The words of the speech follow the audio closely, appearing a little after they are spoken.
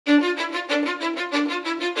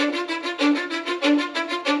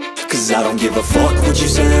Cause I don't give a fuck what you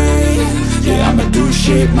say. Yeah, I'ma do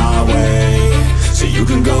shit my way. So you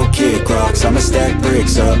can go kick rocks, I'ma stack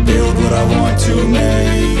bricks up, build what I want to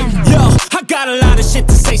make. Yo, I got a lot of shit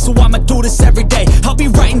to say, so I'ma do this every day. I'll be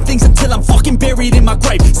writing things until I'm fucking buried in my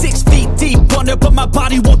grave. 6 feet deep under, but my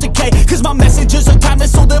body won't decay. Cause my messages are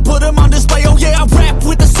timeless, so they'll put them on display. Oh yeah, I rap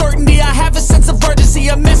with a certainty, I have a sense of urgency.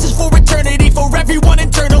 A message for eternity, for everyone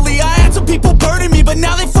internally. I had some people burning me, but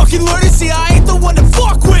now they fucking learn to see I ain't the one to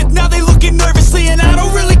fuck with, now they looking nervously. And I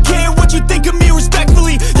don't really care what you think of me,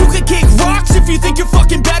 respectfully. You can kick rocks if you think you're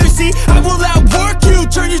fucking better, see. I will outwork you,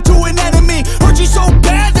 turn you to an enemy. Hurt you so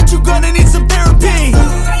bad that you're gonna need some therapy.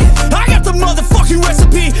 I got the motherfucking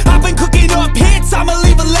recipe. I've been cooking up hits, I'ma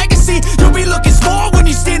leave a legacy. You'll be looking small when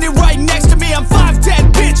you're standing right next to me. I'm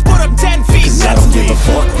 5'10", bitch, but I'm 10 feet next to me. I don't give a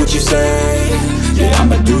fuck what you say. Yeah,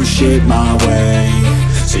 I'ma do shit my way.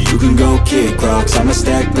 So you can go kick rocks, I'ma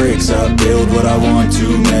stack bricks up, build what I want to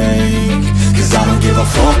make. Cause I don't give a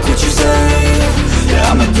fuck what you say.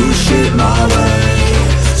 Yeah, I'ma do shit my way.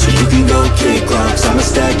 So you can go kick rocks, I'ma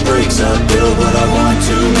stack bricks up, build what I want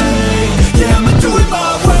to make. Yeah, I'ma do it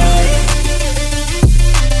my way.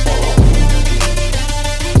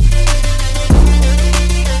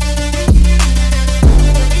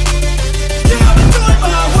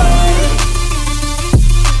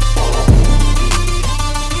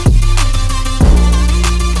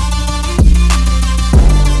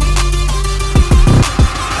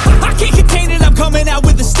 Coming out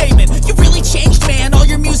with a statement. You really changed, man, all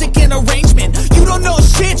your music and arrangement. You don't know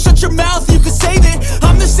shit, shut your mouth, you can save it.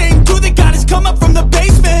 I'm the same dude that got his come up from the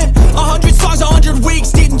basement. 100 songs, 100 weeks,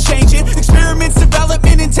 didn't change it. Experiments,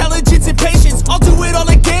 development, intelligence, and patience. I'll do it all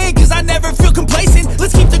again, cause I never feel complacent.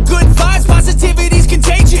 Let's keep the good vibes, positivity's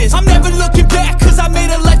contagious. I'm never looking back, cause I made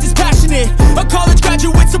a life that's passionate. A college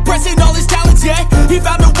graduate suppressing all his talents, yeah. He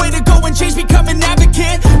found a way to go and change, become an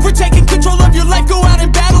advocate. For taking control of your life, go out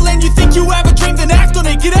and battle. And you think you have a dream, then act on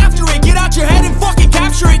it. Get after it, get out your head and fucking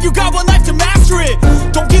capture it. You got one life to master it.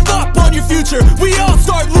 Don't give up on your future, we all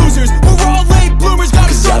start losers. We're all late bloomers,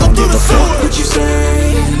 gotta struggle through the sewer. I don't give a fuck what you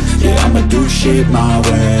say. Yeah, I'ma do shit my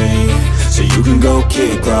way. So you can go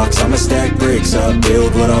kick rocks, I'ma stack bricks up,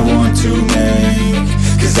 build what I want to make.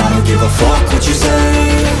 Cause I don't give a fuck what you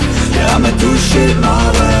say. Yeah, I'ma do shit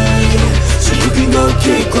my way. So you can go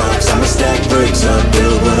kick rocks, I'ma stack bricks up,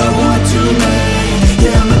 build what I want to make.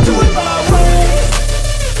 Yeah, I'ma do it my way.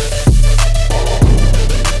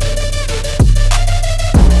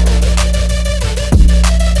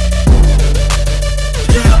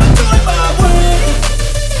 Yeah, I'ma do it my way.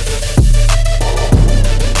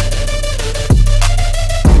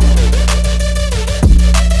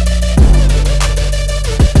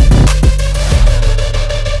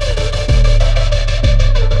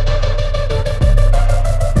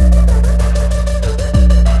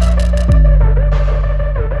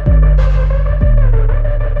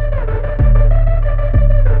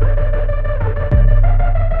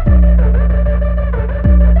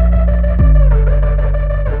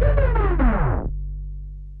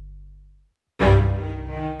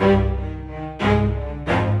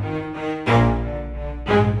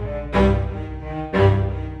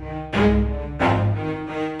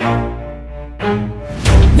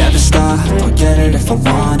 Never stop, I'll get it if I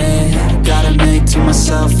want it. Gotta make to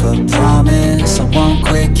myself a promise. I won't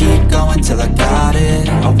quit, keep going till I got it.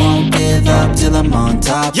 I won't give up till I'm on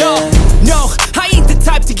top. Yo, no, I ain't the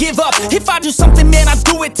type to give up. If I do something, man, I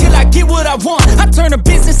do it till I get what I want. I turn a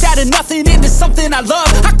business out of nothing into something I love.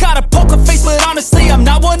 I got a poker face, but honestly, I'm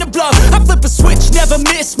not one to bluff. I flip a switch, never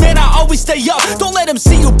miss, man, I always stay up. Don't let them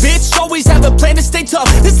see you, bitch, always have a plan to stay tough.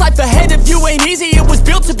 This life ahead of you ain't easy, it was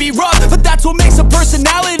built to be rough. But that's what makes a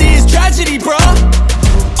personality, is tragedy, bruh.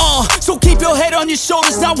 So keep your head on your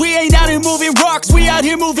shoulders. Now we ain't out here moving rocks, we out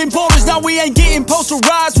here moving boulders. Now we ain't getting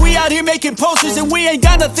posterized, we out here making posters. And we ain't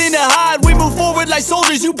got nothing to hide, we move forward like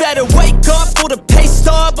soldiers. You better wake up for the pay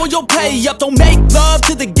stub, or you'll pay up. Don't make love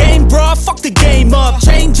to the game, bruh, fuck the game up.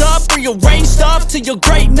 Change up, rearrange stuff to your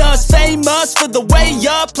greatness. Famous for the way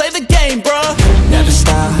up, play the game, bruh. Never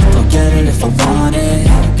stop, I'll get it if I want it.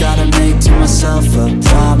 Gotta make to myself a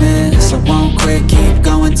promise. I won't quit, keep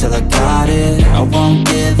going till I got it. I won't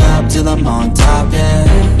give up till I'm on top,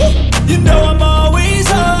 yeah. You know I'm always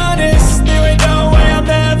honest, there ain't no way I'm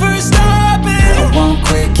ever stopping. I won't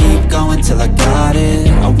quit, keep going till I got it.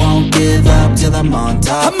 I won't give up till I'm on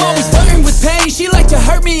top, I'm always flirting with pain, she like to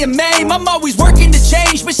hurt me and maim. I'm always working to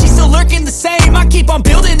change, but she's still lurking the same. I keep on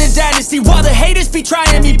building a dynasty while the haters be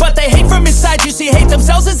trying me. But they hate from inside, you see, hate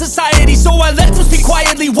themselves in society. So I let them speak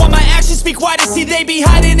quietly while my actions speak wider. See, they be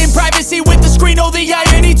hiding in privacy with the screen, oh the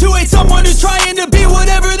irony. To hate someone who's trying to be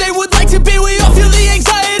whatever they would like to be. We all feel the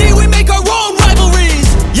anxiety, we make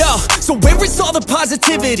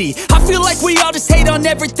negativity. I feel like we all just hate on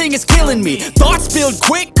everything, it's killing me. Thoughts build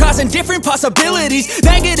quick, causing different possibilities.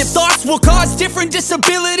 Negative thoughts will cause different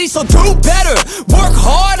disabilities. So do better, work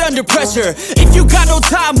hard under pressure. If you got no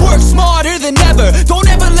time, work smarter than ever. Don't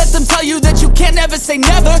ever let them tell you that you can't never say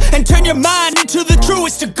never. And turn your mind into the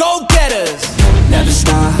truest of go-getters. Never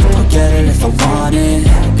stop, I'll get it if I want it.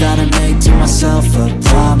 Gotta make to myself a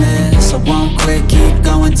promise. I won't quit, keep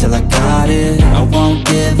going till I got it. I won't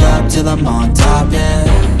give up till I'm on top, yeah.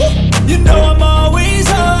 You know I'm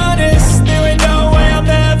always honest, there ain't no way I'm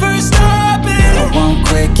ever stopping. I won't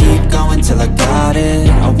quit, keep going till I got it.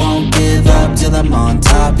 I won't give up till I'm on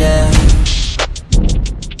top, yeah.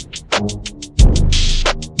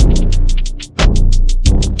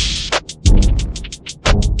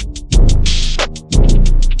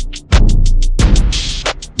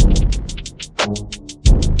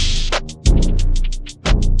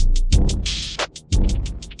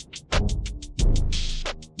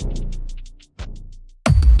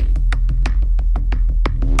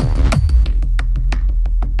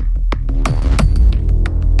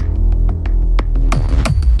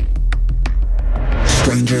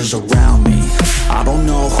 Strangers around me, I don't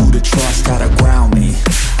know who to trust, how to ground me.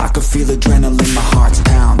 I can feel adrenaline, my heart's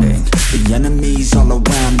pounding. The enemies all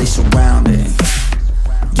around, they surrounding.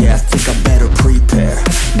 Yeah, I think I better prepare.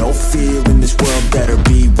 No fear in this world, better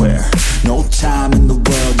beware. No time in the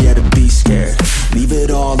world, yeah, to be scared. Leave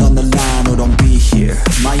it all on the line or don't be here.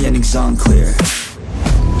 My ending's unclear.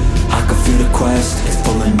 I can feel the quest, it's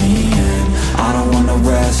pulling me in. I don't wanna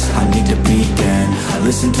rest, I need to begin. I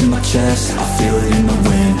listen to my chest, I feel it in the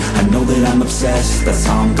wind. I know that I'm obsessed, that's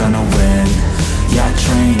how I'm gonna win. Yeah, I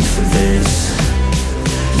trained for this.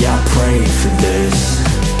 Yeah, I prayed for this.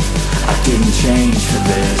 I didn't change for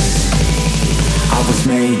this. I was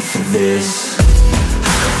made for this.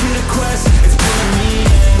 I can feel the quest, it's pulling me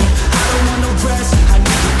in. I don't want no rest, I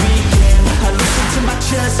need to begin. I listen to my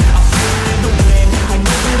chest, I feel it in the wind. I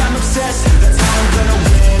know that I'm obsessed, that's how I'm gonna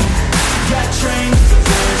win. Yeah, I trained for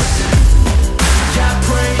this. Yeah, I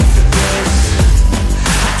prayed for this.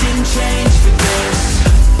 I didn't change for this.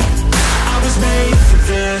 I was made for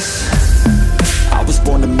this. I was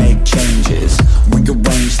born to make changes.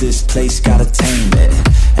 Rearrange this place, gotta tame it.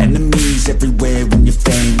 Enemies everywhere when you're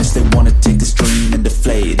famous. They wanna take this dream and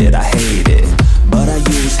deflate it. I hate it, but I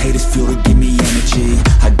use hate as fuel to give me energy.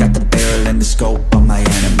 I got the barrel and the scope on my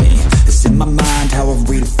enemy. It's in my mind how I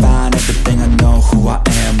redefine everything I know. Who I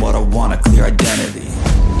am, what I want, a clear identity.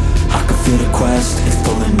 I can feel the quest, it's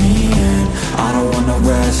pulling me in. I don't wanna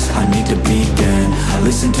rest, I need to begin. I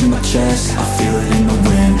listen to my chest, I feel it in the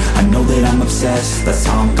wind. I know that I'm obsessed, that's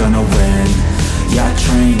how I'm gonna win. Yeah, I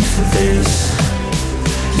trained for this.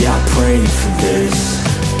 Yeah, I prayed for this.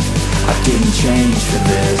 I didn't change for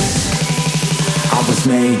this. I was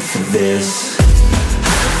made for this.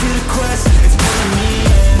 I can feel the quest, it's pulling me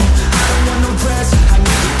in. I don't want no rest, I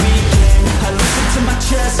need to begin. I listen to my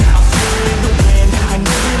chest, I feel it in the wind. I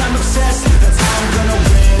know that I'm obsessed, that's how I'm gonna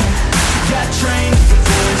win. Yeah, I trained for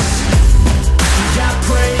this. Yeah, I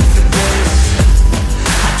prayed for this.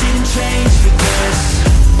 I didn't change for this.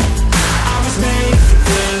 I was made for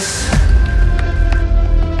this.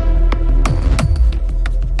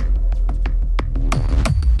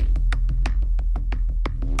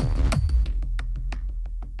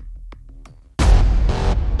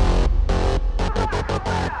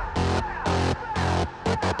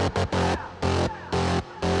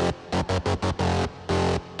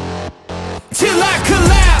 Till I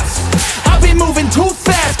collapse, I've been moving too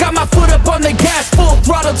fast. Got my foot up on the gas, full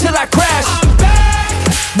throttle till I crash. I'm back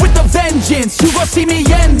with a vengeance, you gon' see me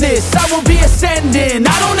end this. I will be ascending,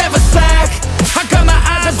 I don't ever slack. I got my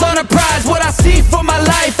eyes on a prize, what I see for my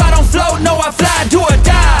life. I don't float, no I fly, do or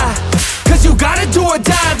die. Cause you gotta do or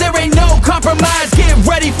die, there ain't no compromise. Get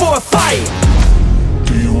ready for a fight.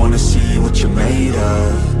 Do you wanna see what you're made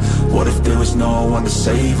of? What if there was no one to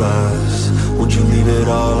save us? Would you leave it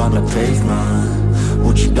all on the pavement?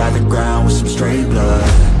 Would you dye the ground with some stray blood?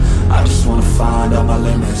 I just wanna find all my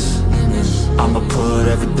limits. I'ma put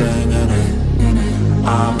everything in it.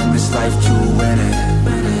 I'm in this life to win it,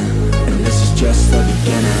 and this is just the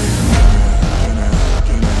beginning.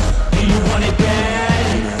 Do you want it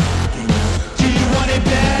bad? Do you want it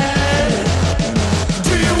bad?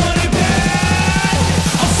 Do you want it bad?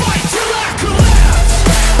 I'll fight till I collapse.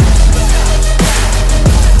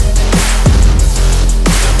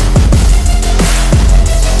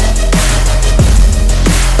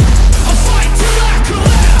 I'll fight till I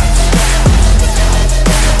collapse.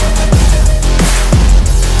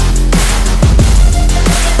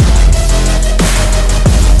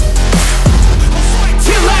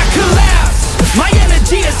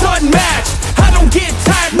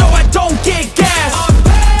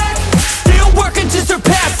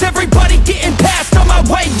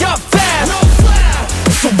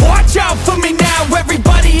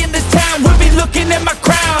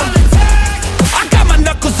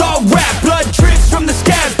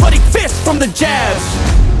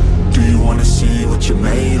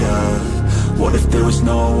 What if there was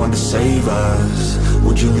no one to save us?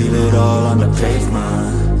 Would you leave it all on the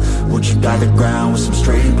pavement? Would you dye the ground with some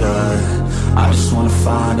stray blood? I just wanna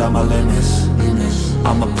find out my limits.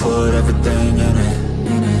 I'ma put everything in it.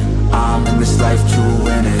 I'm in this life to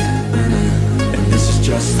win it, and this is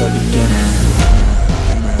just the beginning.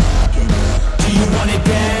 Do you want it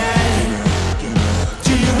bad?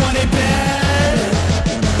 Do you want it bad?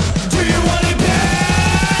 Do you want it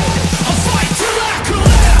bad? I'll fight till I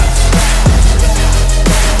collapse.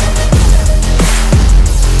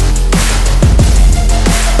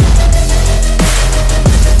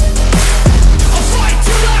 I'll fight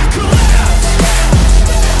till I collapse.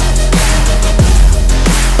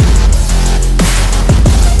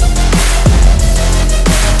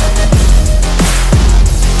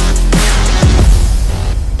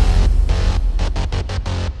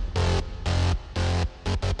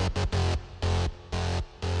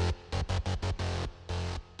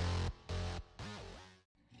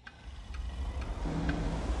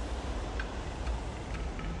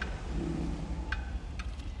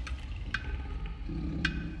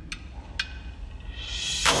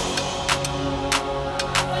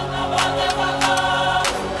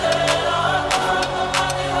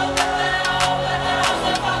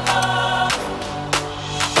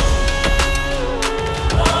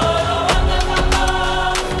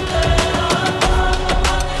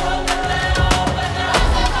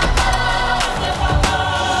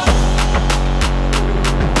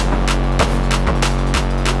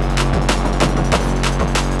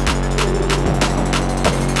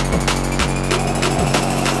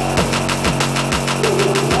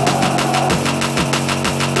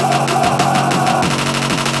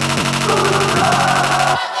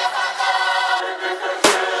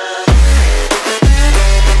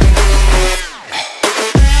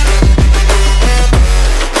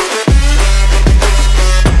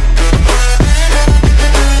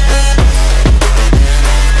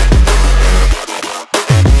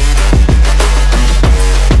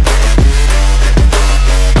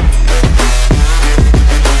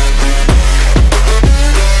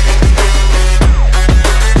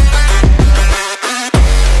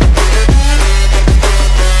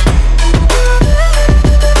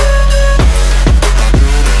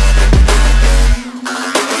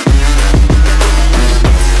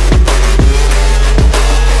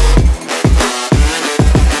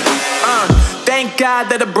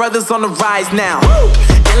 That the brothers on the rise now.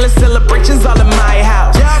 Endless celebrations all in my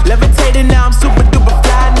house. Levitating now, I'm super duper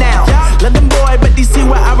fly now. London boy, but DC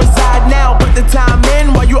where I reside now. Put the time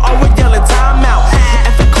in while you always yelling time out.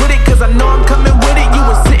 And for quit it, cause I know I'm coming with it. You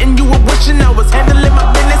were sitting, you were wishing I was handling my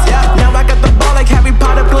business. Now I got the ball like Harry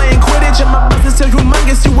Potter playing Quidditch. And my business is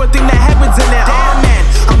humongous, you would think that happens in there. Damn man,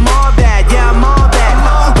 I'm all that, yeah I'm all that.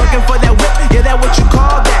 Working for that whip, yeah that what you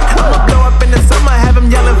call that. I'ma blow up in the summer, have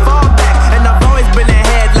them yelling fall back. And I've always been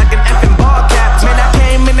ahead like an effing ball cap. Man, I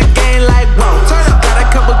came in the game like whoa. Got a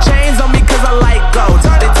couple chains on me cause I like gold.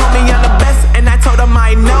 They told me I'm the best and I told them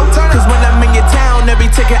I know. Cause when I'm in your town, every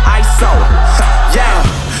ticket I sold. Yeah,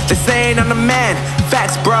 they saying I'm the man.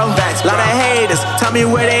 Facts bro, lot of haters, tell me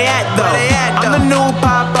where they at though. I'm the new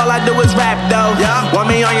pop, all I do is rap though. Want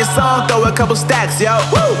me on your song, throw a couple stacks, yo.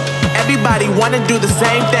 Woo! Everybody wanna do the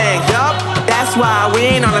same thing, yup. That's why we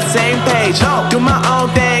ain't on the same page. Do my own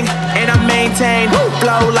thing, and I maintain.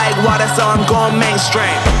 Flow like water, so I'm going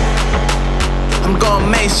mainstream. I'm going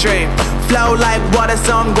mainstream. Flow like water,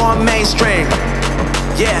 so I'm going mainstream.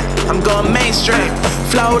 Yeah, I'm going mainstream.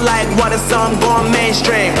 Flow like water, so I'm going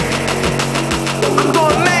mainstream. I'm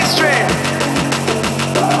going mainstream.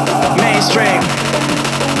 Mainstream.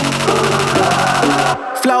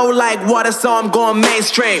 Flow like water, so I'm going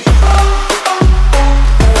mainstream.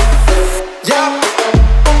 Yup.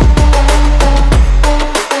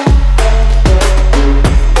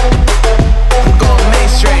 I'm going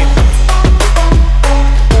mainstream.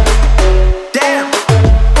 Damn.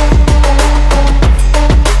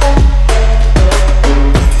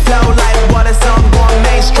 Flow like water, so I'm going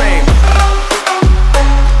mainstream.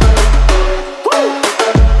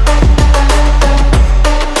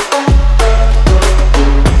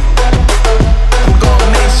 I'm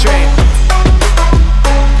going mainstream.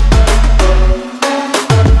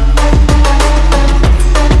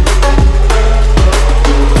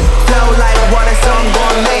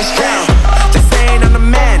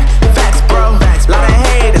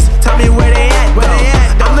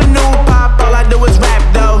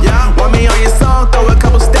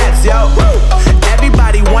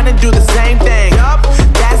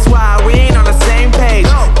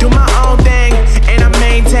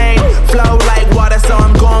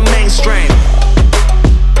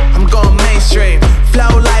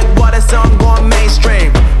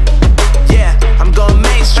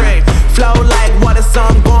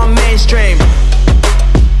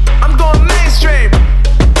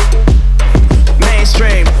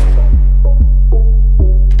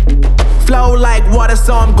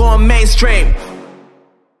 stream.